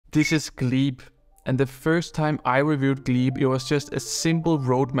This is Gleap, and the first time I reviewed Gleap, it was just a simple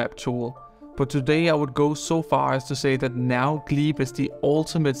roadmap tool. But today I would go so far as to say that now Gleap is the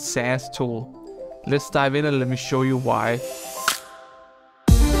ultimate SaaS tool. Let's dive in and let me show you why.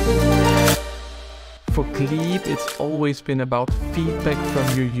 For Gleap, it's always been about feedback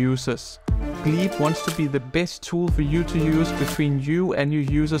from your users. Gleap wants to be the best tool for you to use between you and your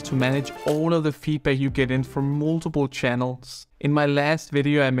users to manage all of the feedback you get in from multiple channels. In my last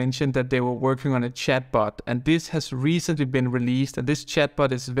video, I mentioned that they were working on a chatbot, and this has recently been released, and this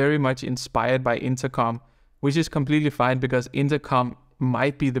chatbot is very much inspired by Intercom, which is completely fine because Intercom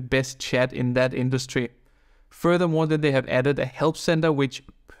might be the best chat in that industry. Furthermore, then they have added a help center which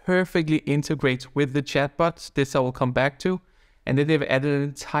perfectly integrates with the chatbots. This I will come back to. And then they've added an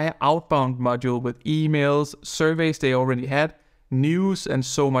entire outbound module with emails, surveys they already had, news, and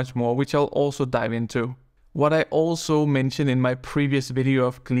so much more, which I'll also dive into. What I also mentioned in my previous video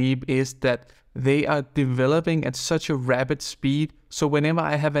of Gleap is that they are developing at such a rapid speed. So whenever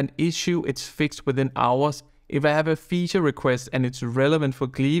I have an issue, it's fixed within hours. If I have a feature request and it's relevant for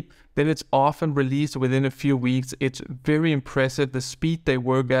Gleap, then it's often released within a few weeks. It's very impressive, the speed they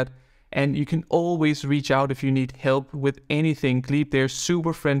work at. And you can always reach out if you need help with anything. Gleap, they're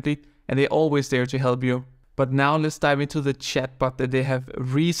super friendly and they're always there to help you. But now let's dive into the chatbot that they have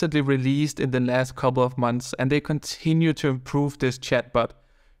recently released in the last couple of months, and they continue to improve this chatbot.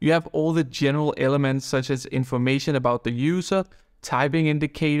 You have all the general elements such as information about the user, typing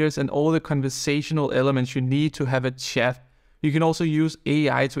indicators, and all the conversational elements you need to have a chat. You can also use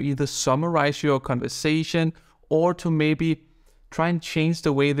AI to either summarize your conversation or to maybe try and change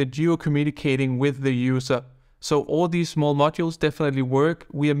the way that you are communicating with the user. So all these small modules definitely work.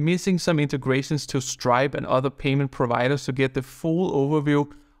 We are missing some integrations to Stripe and other payment providers to get the full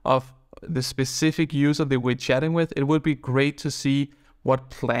overview of the specific user that we're chatting with. It would be great to see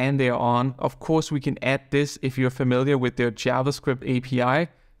what plan they're on. Of course, we can add this if you're familiar with their JavaScript API,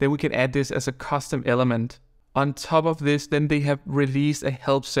 then we can add this as a custom element. On top of this, then they have released a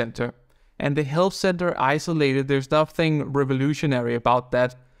help center. And the help center isolated, there's nothing revolutionary about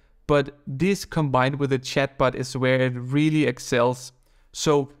that. But this combined with the chatbot is where it really excels.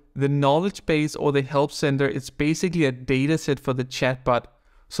 So the knowledge base or the help center is basically a data set for the chatbot.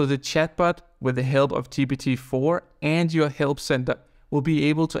 So the chatbot, with the help of GPT-4 and your help center, will be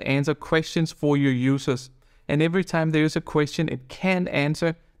able to answer questions for your users. And every time there is a question it can't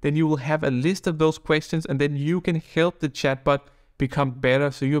answer, then you will have a list of those questions, and then you can help the chatbot become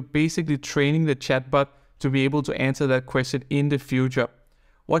better. So you're basically training the chatbot to be able to answer that question in the future.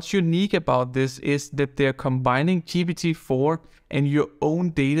 What's unique about this is that they're combining GPT-4 and your own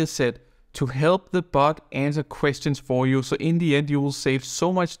data set to help the bot answer questions for you. So in the end, you will save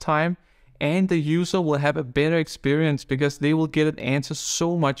so much time and the user will have a better experience because they will get an answer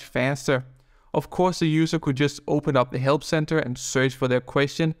so much faster. Of course, the user could just open up the help center and search for their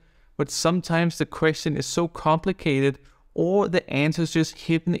question, but sometimes the question is so complicated or the answer is just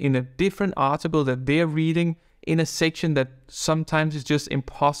hidden in a different article that they're reading in a section that sometimes is just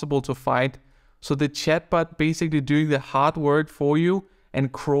impossible to find. So the chatbot basically doing the hard work for you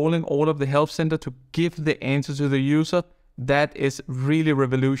and crawling all of the help center to give the answer to the user, that is really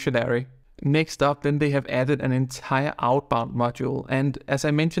revolutionary. Next up, then they have added an entire outbound module. And as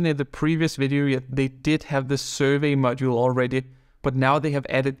I mentioned in the previous video, they did have the survey module already, but now they have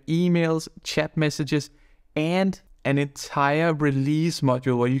added emails, chat messages, and an entire release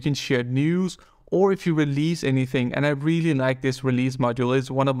module where you can share news or if you release anything. And I really like this release module. It's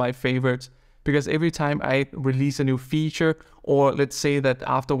one of my favorites because every time I release a new feature, or let's say that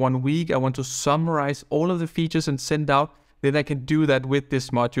after 1 week I want to summarize all of the features and send out, then I can do that with this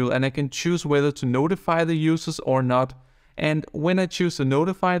module, and I can choose whether to notify the users or not. And when I choose to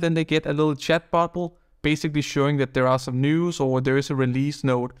notify, then they get a little chat bubble basically showing that there are some news or there is a release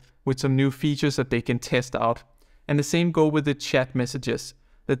note with some new features that they can test out. And the same go with the chat messages.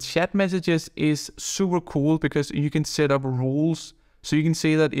 The chat messages is super cool because you can set up rules. So you can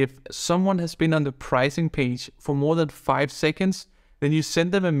say that if someone has been on the pricing page for more than 5 seconds, then you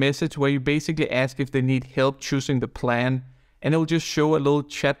send them a message where you basically ask if they need help choosing the plan. And it will just show a little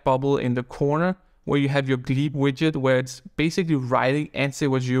chat bubble in the corner where you have your Gleap widget where it's basically writing and say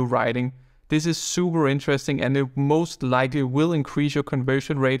what you're writing. This is super interesting, and it most likely will increase your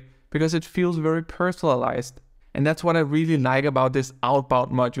conversion rate because it feels very personalized. And that's what I really like about this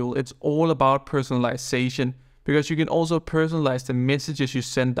outbound module. It's all about personalization because you can also personalize the messages you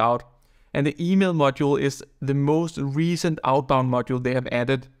send out. And the email module is the most recent outbound module they have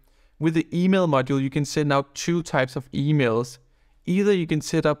added. With the email module, you can send out 2 types of emails. Either you can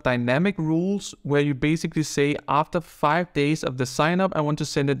set up dynamic rules where you basically say after 5 days of the sign up, I want to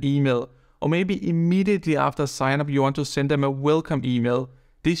send an email. Or maybe immediately after sign up, you want to send them a welcome email.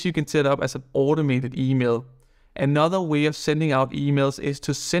 This you can set up as an automated email. Another way of sending out emails is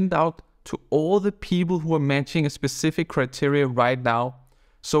to send out to all the people who are matching a specific criteria right now.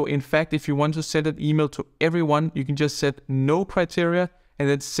 So in fact, if you want to send an email to everyone, you can just set no criteria and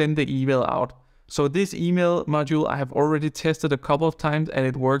then send the email out. So this email module I have already tested a couple of times and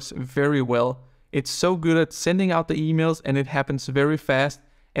it works very well. It's so good at sending out the emails and it happens very fast.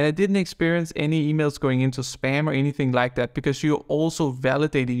 And I didn't experience any emails going into spam or anything like that because you're also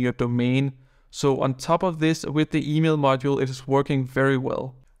validating your domain. So on top of this, with the email module, it is working very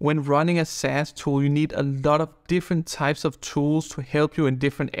well. When running a SaaS tool, you need a lot of different types of tools to help you in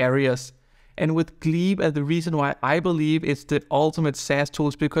different areas. And with Gleap, and the reason why I believe it's the ultimate SaaS tool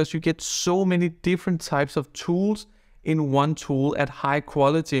is because you get so many different types of tools in one tool at high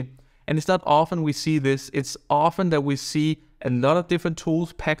quality. And it's not often we see this. It's often that we see a lot of different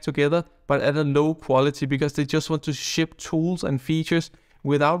tools packed together, but at a low quality because they just want to ship tools and features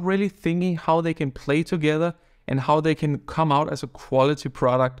without really thinking how they can play together and how they can come out as a quality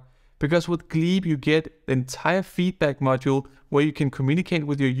product. Because with Gleap, you get the entire feedback module where you can communicate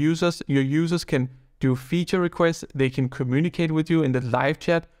with your users. Your users can do feature requests. They can communicate with you in the live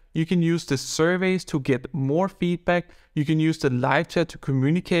chat. You can use the surveys to get more feedback. You can use the live chat to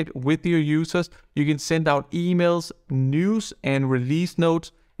communicate with your users. You can send out emails, news and release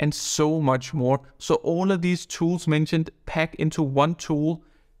notes, and so much more. So all of these tools mentioned packed into one tool.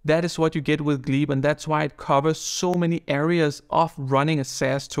 That is what you get with Gleap, and that's why it covers so many areas of running a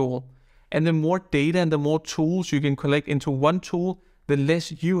SaaS tool. And the more data and the more tools you can collect into one tool, the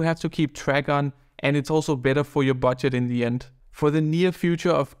less you have to keep track on, and it's also better for your budget in the end. For the near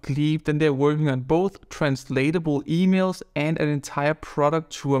future of Gleap, then they're working on both translatable emails and an entire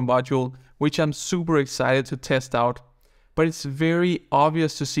product tour module, which I'm super excited to test out. But it's very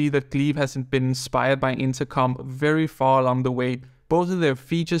obvious to see that Gleap hasn't been inspired by Intercom very far along the way, both in their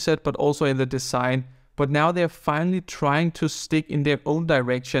feature set but also in the design. But now they're finally trying to stick in their own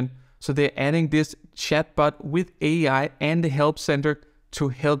direction. So they're adding this chatbot with AI and the help center to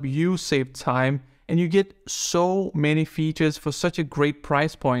help you save time. And you get so many features for such a great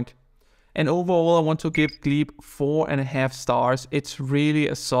price point. And overall, I want to give Gleap 4.5 stars. It's really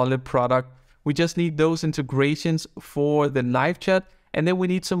a solid product. We just need those integrations for the live chat, and then we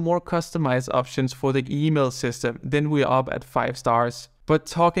need some more customized options for the email system. Then we're up at 5 stars. But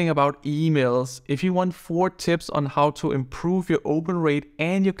talking about emails, if you want 4 tips on how to improve your open rate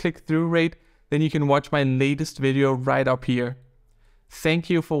and your click-through rate, then you can watch my latest video right up here. Thank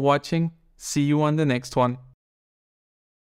you for watching. See you on the next one.